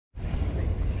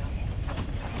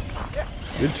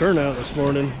Good turnout this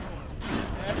morning.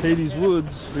 Katie's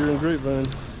Woods here in Grapevine.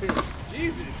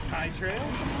 Jesus, high trail.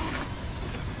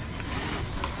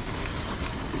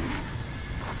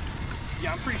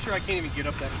 Yeah, I'm pretty sure I can't even get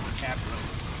up that cap rope.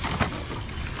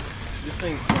 This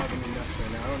thing's driving me nuts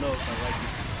right now. I don't know if I like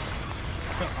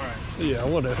it. Alright. Yeah,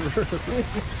 whatever.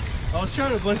 I was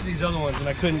trying a bunch of these other ones and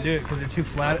I couldn't do it because they're too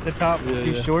flat at the top and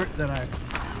too short. Then I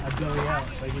belly out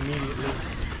like immediately.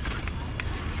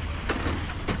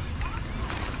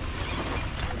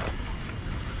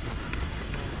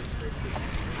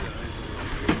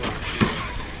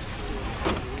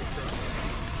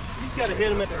 He's got to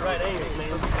hit him at the right angle,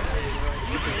 man.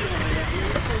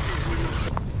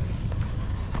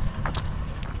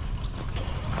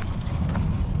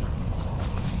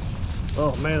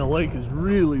 Oh man, the lake is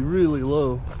really, really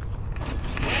low.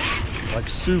 Like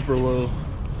super low.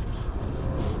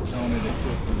 Only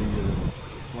except for the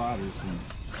sliders.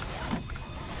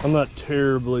 I'm not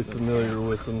terribly familiar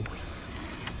with them.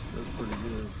 That's pretty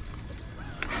good.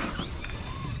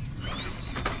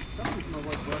 Something smells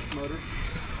like brush motor.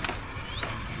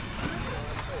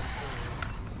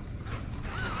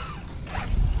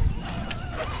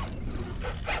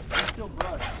 Still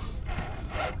brush.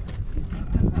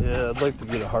 Yeah, I'd like to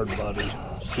get a hard body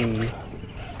soon.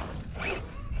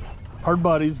 Hard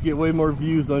bodies get way more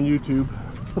views on YouTube.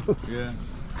 Yeah.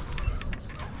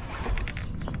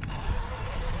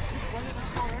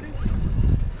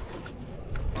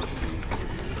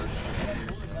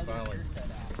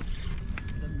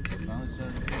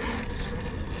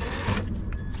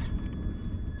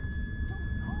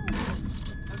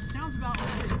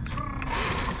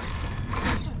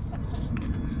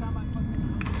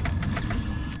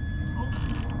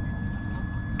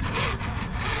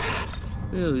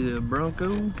 Hell yeah,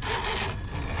 Bronco.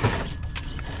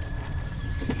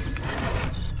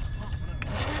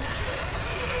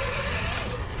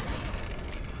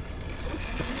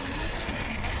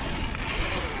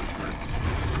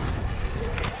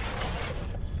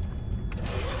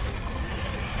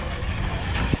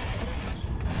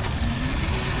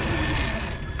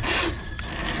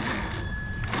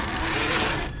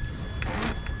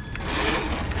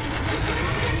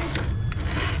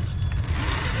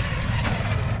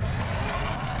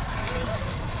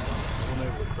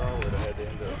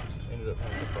 Ended up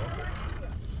having a problem.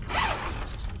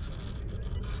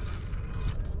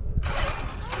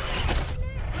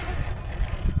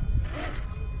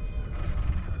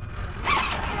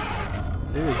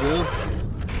 There we go.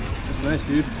 That's nice,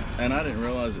 dude. And I didn't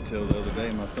realize it till the other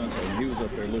day. My son told me, he was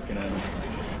up there looking at him.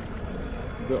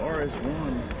 The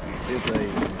RS1 is a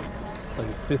Like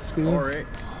a fifth speed? RX.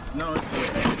 No, it's the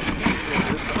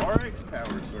RX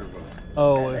powered servo.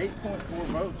 Oh, at 8.4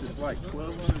 volts, it's like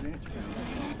 1200 inch power.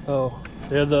 Oh,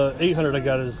 yeah. The 800 I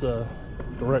got is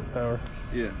direct power.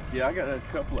 Yeah, I got a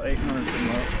couple of 800s in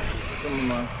some of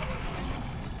my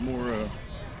more,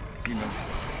 you know,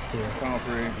 comp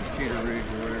rigs or cheater rigs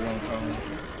or whatever you want to call them.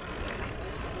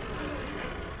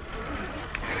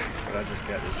 But I just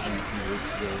got this thing from a week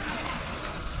ago,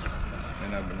 and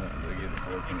I've been able to get it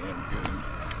working in good.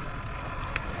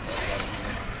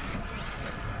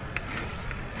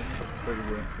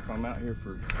 If I'm out here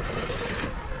for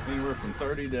anywhere from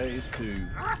 30 days to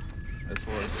as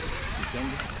far as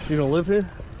December. You don't live here?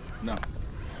 No,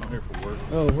 I'm here for work.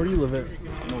 Oh, where do you live at?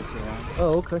 North Carolina.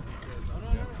 Oh, okay.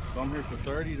 Yeah. So I'm here for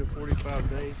 30 to 45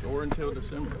 days or until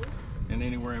December. And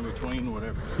anywhere in between,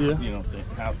 whatever. Yeah. You know,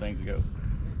 how things go.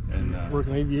 And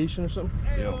working aviation or something?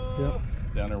 Yeah. Yeah.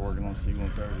 Down there working on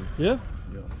C-130s. Yeah?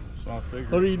 Yeah. So I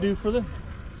figured. What do you do for them?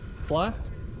 Fly?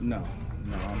 No,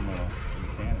 I'm a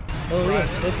mechanic. Oh, yeah.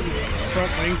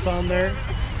 Front wings on there,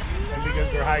 and because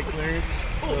they're high clearance,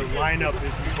 the lineup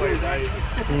isn't quite right.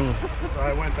 So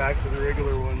I went back to the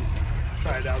regular ones,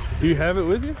 tried out. Do you have it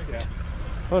with you? Yeah.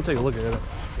 I want to take a look at it.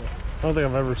 I don't think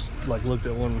I've ever like looked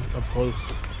at one up close.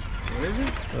 What is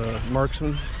it?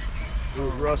 Marksman. It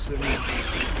was Russ and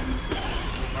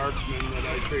Marksman that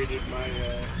I traded my.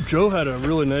 Joe had a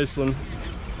really nice one.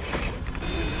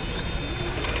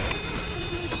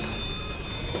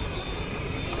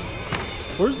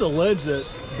 Where's the ledge that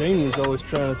Damien's always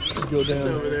trying to go down?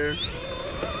 Over there.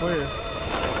 Where?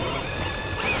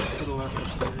 To the left up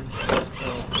there.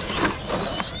 Oh.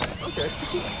 Okay.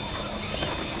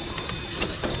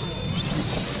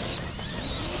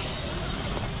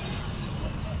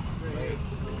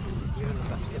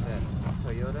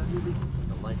 Toyota,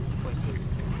 the license plate is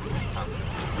I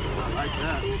like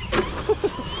that.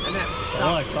 and that's I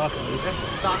like talking. that's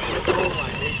stock with the whole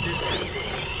line. They did that.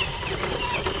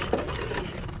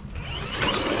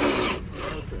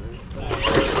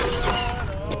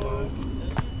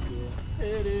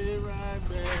 Hit it right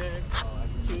back.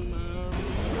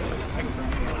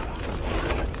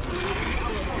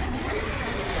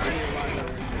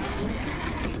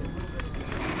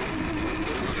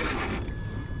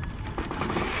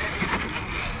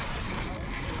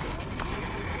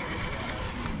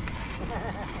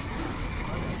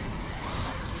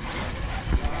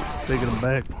 taking them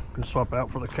back. Gonna swap out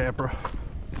for the Capra.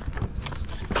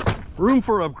 Room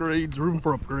for upgrades, room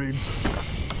for upgrades.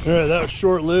 All right, that was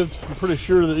short-lived. I'm pretty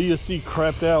sure the ESC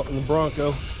crapped out in the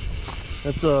Bronco.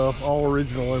 That's all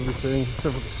original everything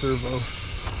except for the servo.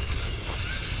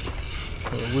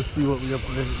 So let's see what we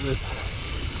upgrade it with.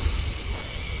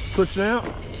 Switching out?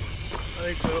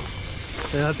 I think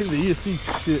so. Yeah, I think the ESC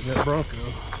shit in that Bronco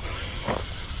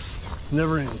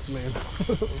never ends, man.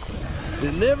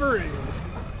 It never ends.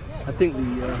 I think the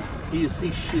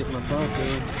ESC shit in my Bronco.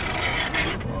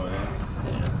 Oh,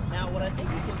 yeah. Now, what I think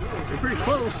you can do is They're pretty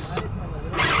close.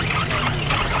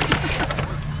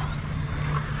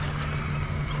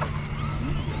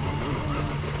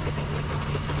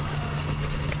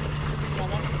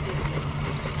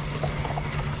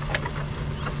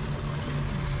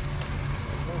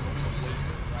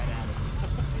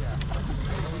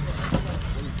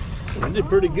 I did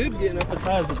pretty good getting up as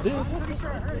high as it did.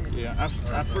 Yeah, I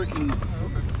freaking,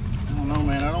 I don't know,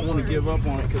 man. I don't want to give up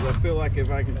on it because I feel like if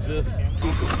I could just keep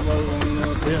it slow long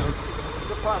enough. Yeah.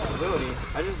 it's a possibility.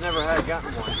 I just never had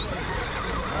gotten one.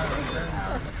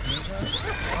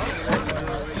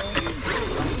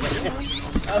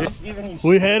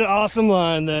 We had an awesome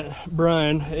line that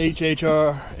Brian HHXRC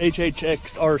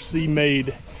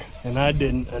made, and I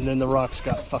didn't, and then the rocks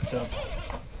got fucked up.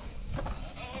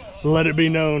 Let it be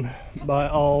known by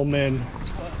all men.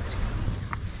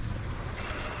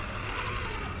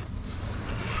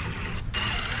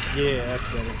 Yeah,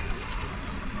 that's better.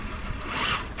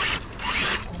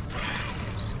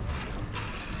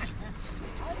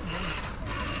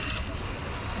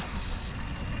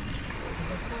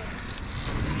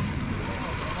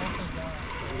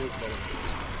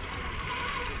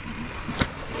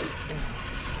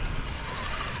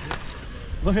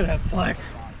 Look at that flex.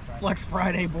 Flex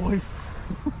Friday, boys.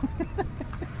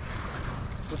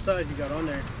 What size you got on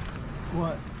there?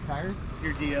 What? Tires?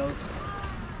 Your DLs.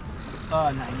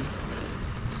 90.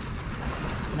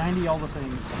 90 all the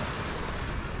things.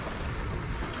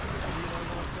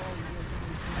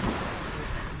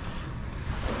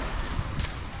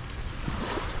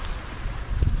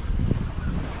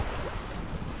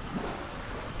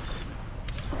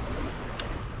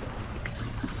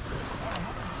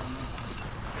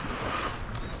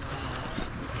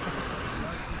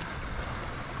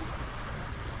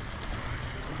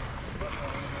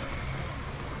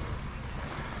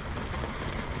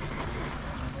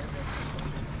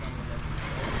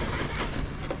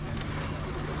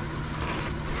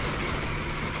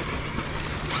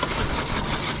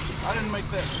 I didn't make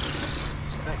that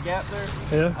gap there.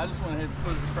 Yeah. I just went ahead and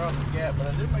put it across the gap, but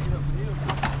I did make it up the hill.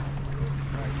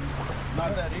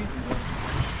 Not that easy though.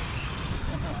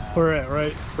 Where at,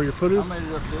 right? Where your foot I is? made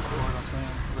it up this part, I'm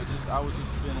saying, but I was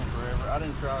just spinning forever. I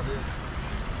didn't try this.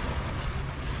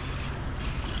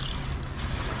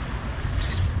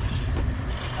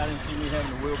 I didn't see me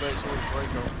having the wheelbase or the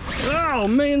brake over. Oh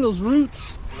man, those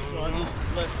roots. So I just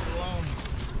left it alone.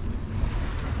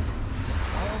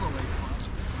 All the way.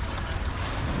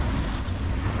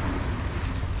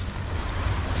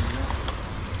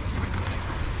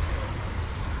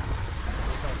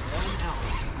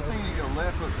 I think you go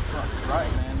left with the front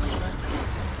right, man. Don't you think?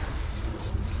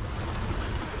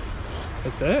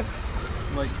 Like that?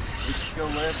 Like, you should go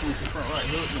left with the front right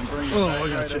hook and bring it Oh, back I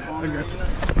got right you. up on I there, got you you. know?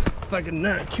 If I can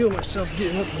not kill myself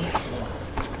getting up there.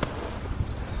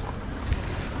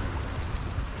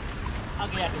 I'll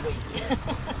get out the way.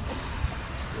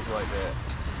 Just like that.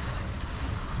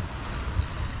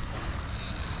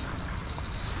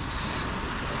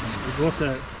 What's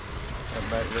that? That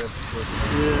back left is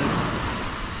pushing. Yeah.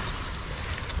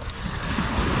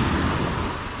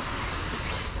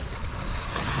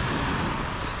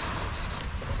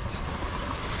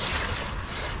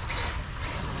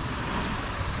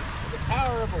 The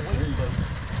power of a wing boat.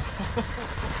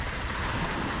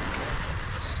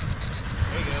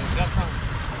 There you go. Got some.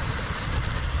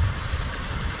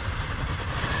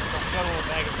 Scuttling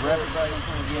back and Wrap forth. it back in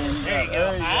front again. There you go.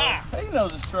 Ah! He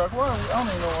knows his truck. Why I don't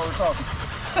even know what we're talking.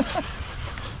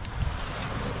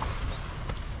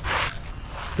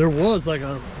 There was like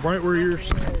a right where you're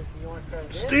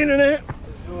standing at.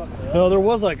 No, there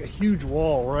was like a huge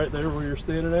wall right there where you're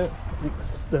standing at.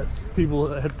 That's people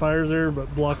that had fires there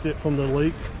but blocked it from the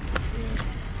lake.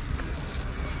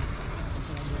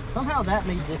 Somehow that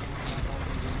made this.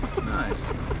 Nice.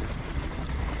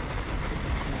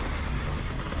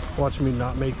 Watch me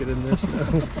not make it in this.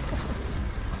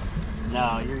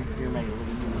 No, you're making it really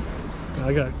easy.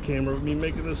 I got a camera of me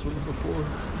making this one before.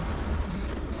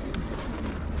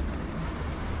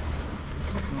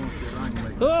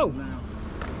 Oh!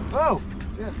 Oh!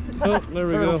 Oh, there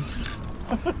we go.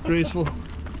 Graceful.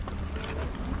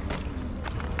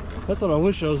 That's what I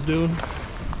wish I was doing.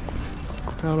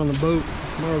 Out on the boat.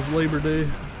 Tomorrow's Labor Day.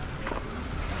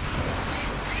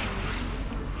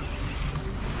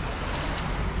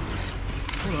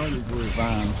 What are these little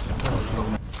vines?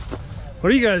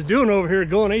 What are you guys doing over here?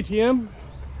 Going ATM?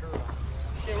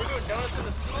 Yeah, we're doing donuts in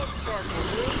the smoke charcoal,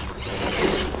 dude.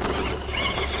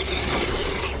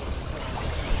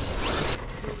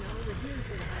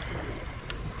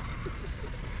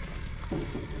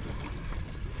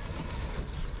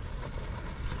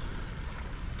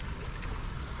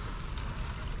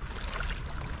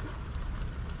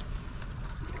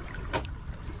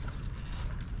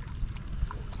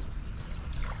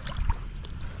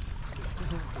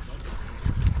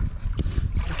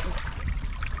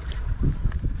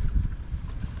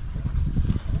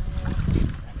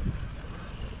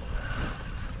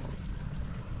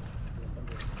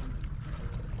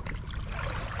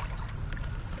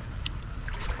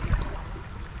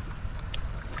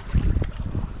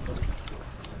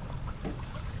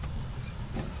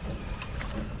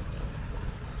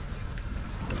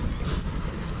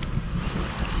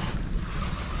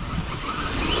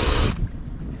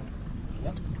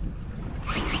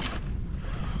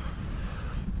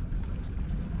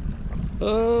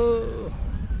 Oh.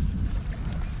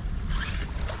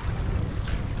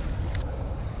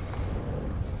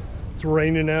 It's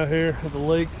raining out here at the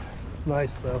lake. It's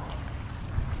nice though.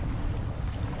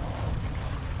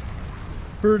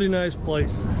 Pretty nice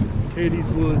place. Katie's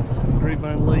Woods,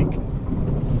 Grapevine Lake.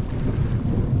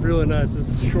 Really nice.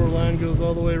 This shoreline goes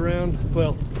all the way around.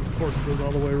 Well, of course it goes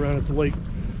all the way around. It's a lake.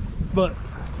 But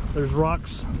there's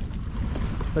rocks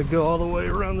that go all the way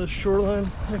around this shoreline.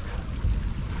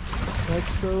 Like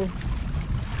so.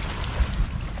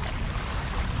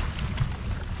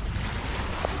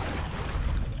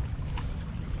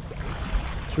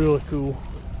 It's really cool.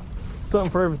 Something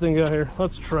for everything out here.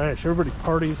 Lots of trash. Everybody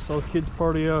parties. All the kids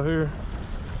party out here.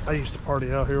 I used to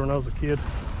party out here when I was a kid.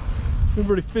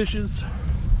 Everybody fishes.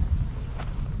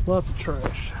 Lots of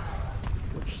trash,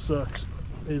 which sucks.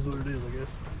 But it is what it is, I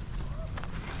guess.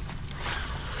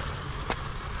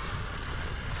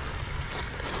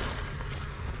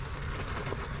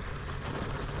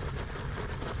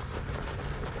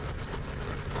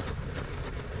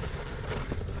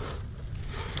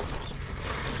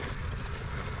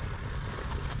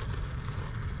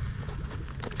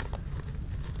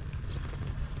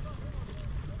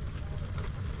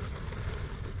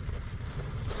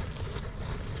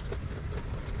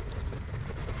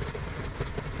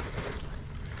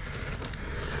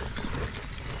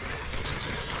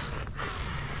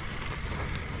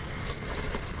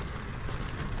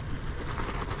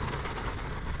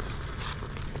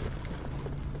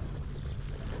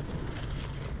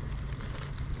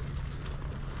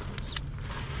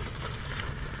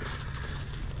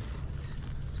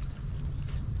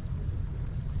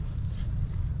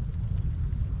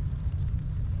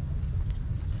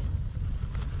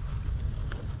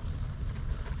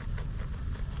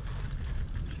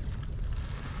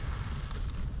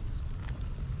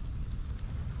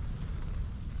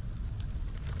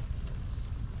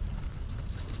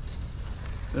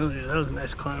 Oh yeah, that was a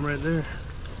nice climb right there.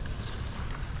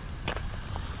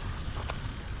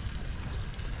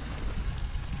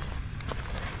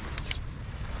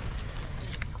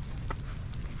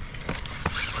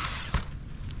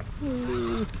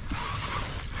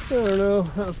 I don't know,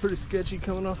 that was pretty sketchy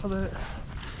coming off of that.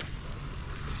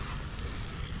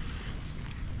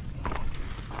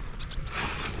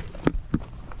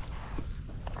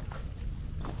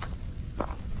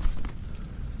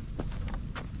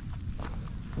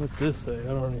 What's this say? I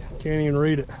don't even, can't even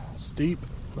read it. Steep?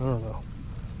 I don't know.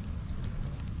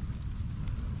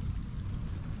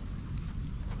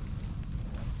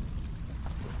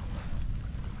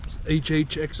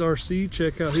 HHXRC,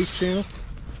 check out his channel.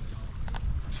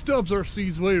 Stubbs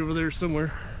RC's way over there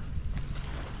somewhere.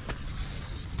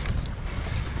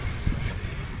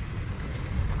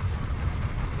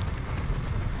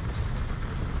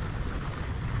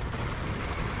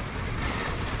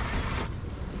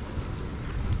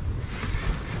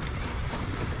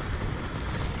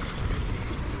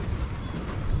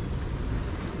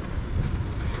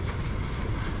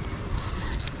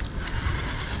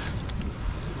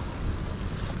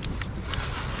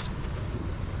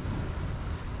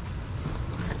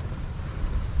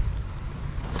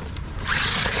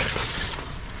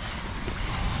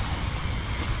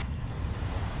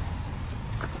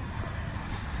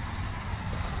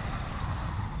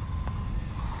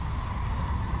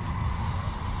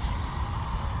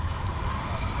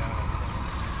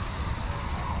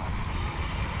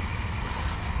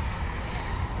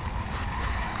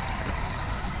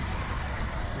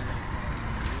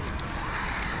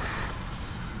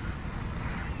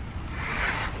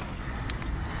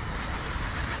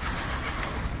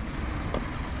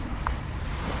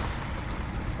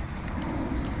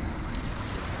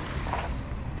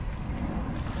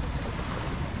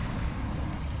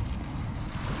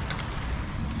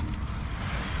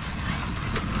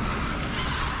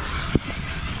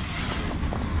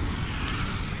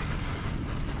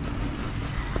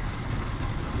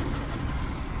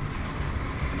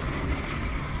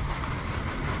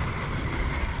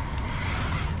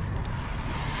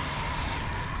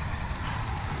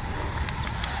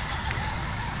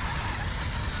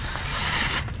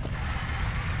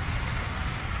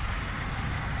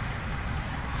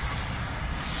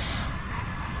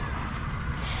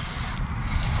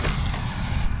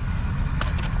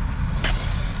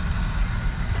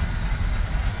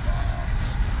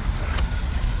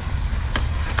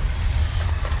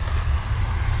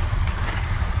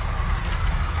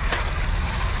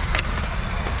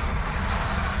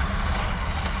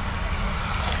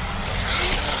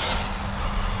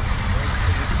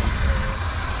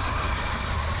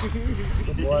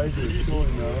 wide or short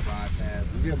enough.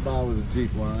 Bypass. You get by with a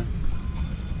Jeep line.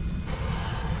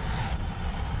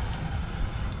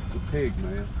 It's a pig,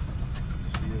 man.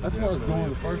 That's why I was going in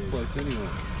the first place anyway.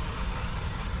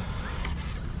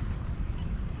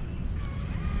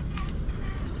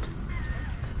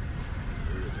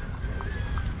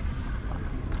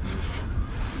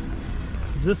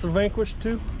 Is this a Vanquish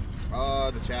too?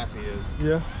 The chassis is.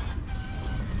 Yeah.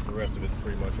 The rest of it's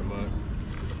pretty much a mutt.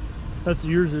 That's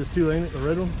yours is too, ain't it? The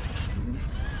red one?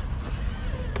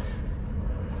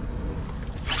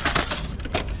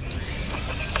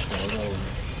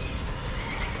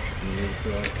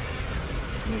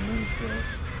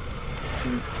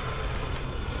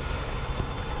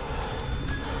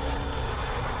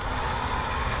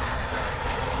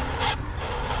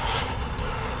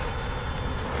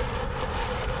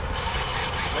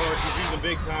 Or if she's using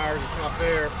big tires, it's not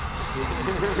fair. Yeah,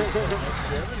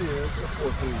 it is. It's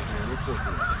 14, man. It's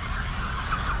 14.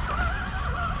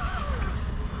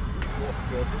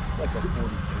 It's like a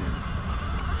 42.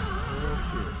 Oh,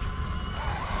 shit.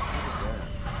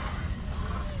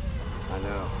 I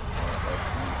know.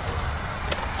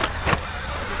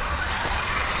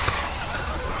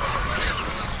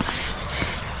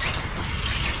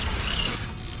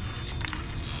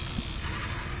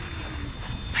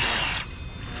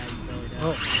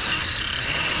 Oh.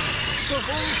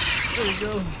 There you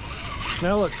go.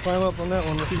 Now look, climb up on that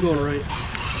one. Keep going right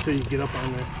until you get up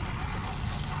on there.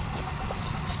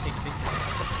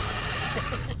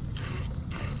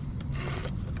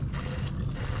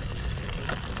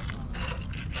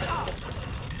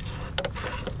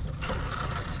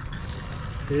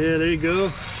 Yeah, there you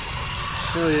go.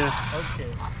 Oh yeah.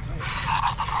 Okay.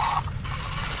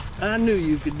 I knew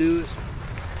you could do it.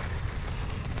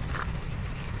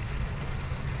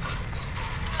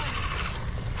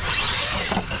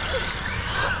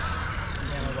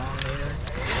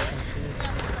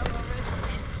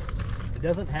 It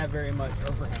doesn't have very much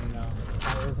overhang though.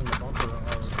 It is in the bumper that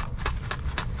has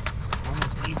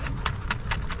almost even.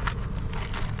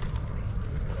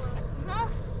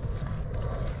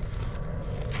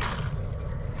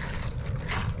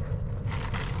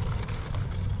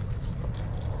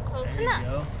 Close There you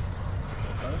enough.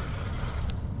 go.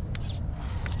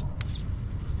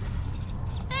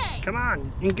 Hey, Come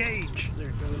on, engage. There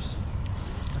it goes.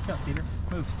 Watch out, Peter.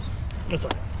 Move. That's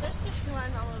all right. there's fishing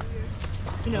line all over here.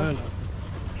 You know. I know.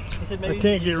 I said I maybe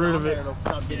can't if get you rid go of on it. there, it'll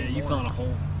stop Yeah, getting you warm. found a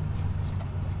hole.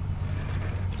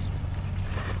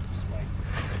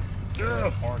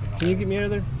 Ugh. Can you get me out of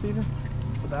there, Peter?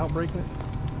 Without breaking it?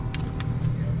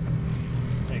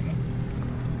 There you go.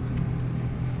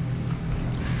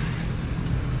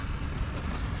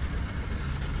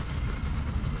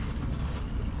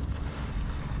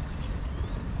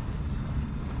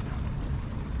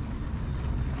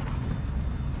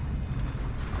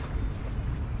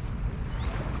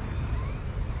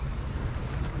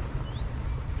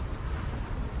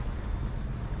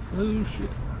 Oh shit.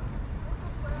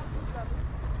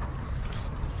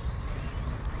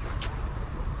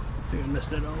 I think I messed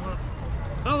that all up.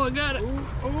 Oh, I got it.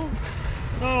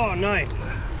 Oh, nice.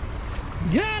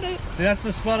 Got it. See, that's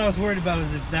the spot I was worried about,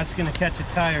 is that that's going to catch a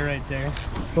tire right there.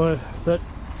 But that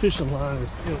fishing line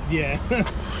is Yeah.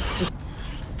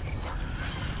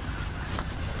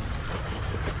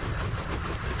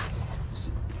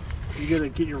 you gotta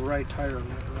get your right tire on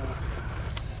that rock.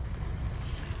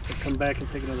 So come back and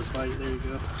take another bite. There you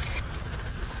go.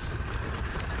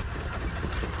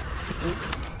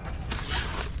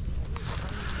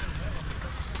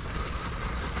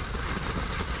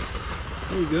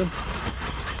 There you go.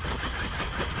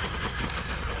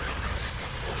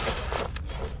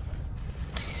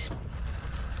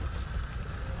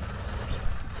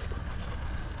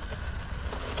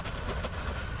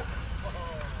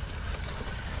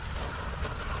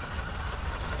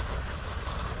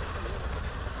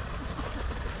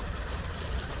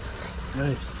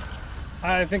 Nice.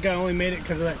 I think I only made it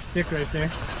because of that stick right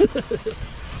there.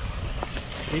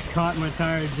 It caught my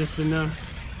tire just enough.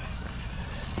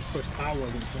 Of course, I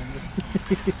wasn't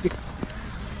filming.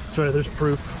 That's right, there's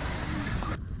proof.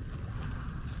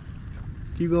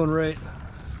 Keep going right.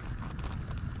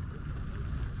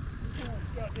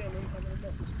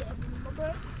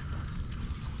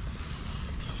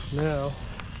 Now,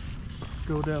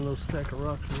 go down those stack of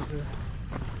rocks right there.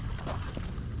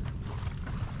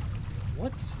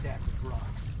 What stack of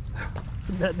rocks?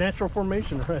 That natural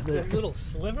formation right there. That little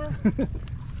sliver?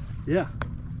 Yeah.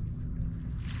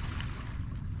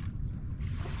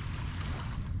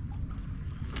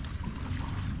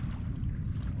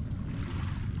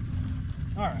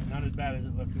 Alright, not as bad as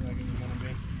it looked like it was going to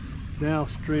be. Now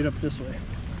straight up this way.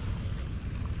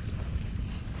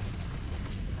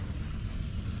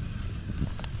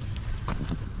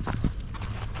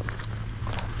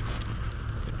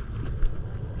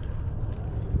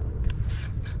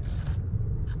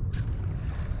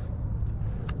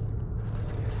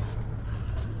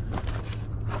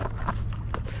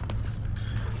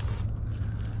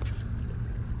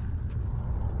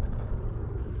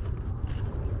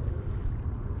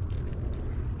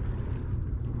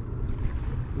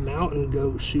 mountain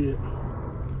goat shit.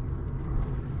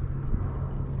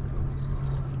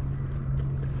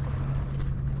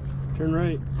 Turn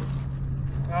right.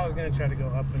 I was gonna try to go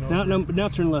up and over. Now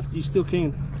turn left. You still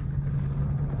can.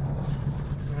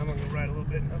 I'm gonna go right a little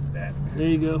bit and up that. There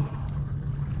you go.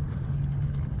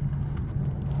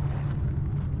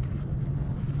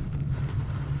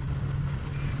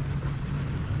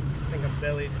 I think I'm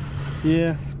bellied.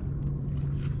 Yeah.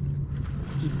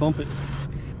 Just bump it.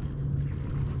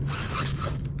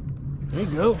 There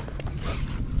you go.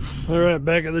 All right,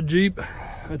 back at the Jeep.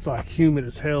 It's like humid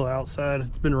as hell outside.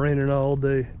 It's been raining all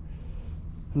day.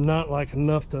 Not like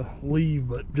enough to leave,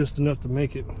 but just enough to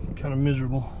make it kind of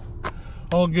miserable.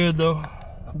 All good though.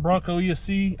 Bronco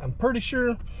ESC, I'm pretty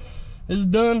sure is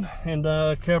done, and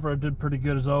Capra did pretty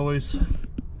good as always.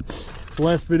 The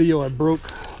last video I broke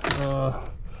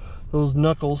those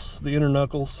knuckles, the inner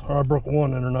knuckles, or I broke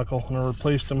one inner knuckle and I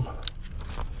replaced them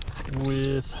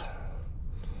with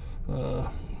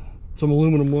some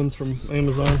aluminum ones from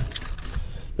Amazon.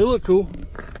 They look cool.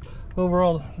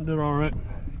 Overall, did all right.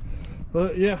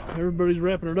 But yeah, everybody's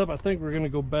wrapping it up. I think we're gonna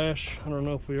go bash. I don't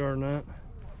know if we are or not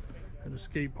at a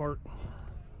skate park.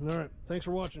 All right, thanks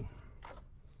for watching.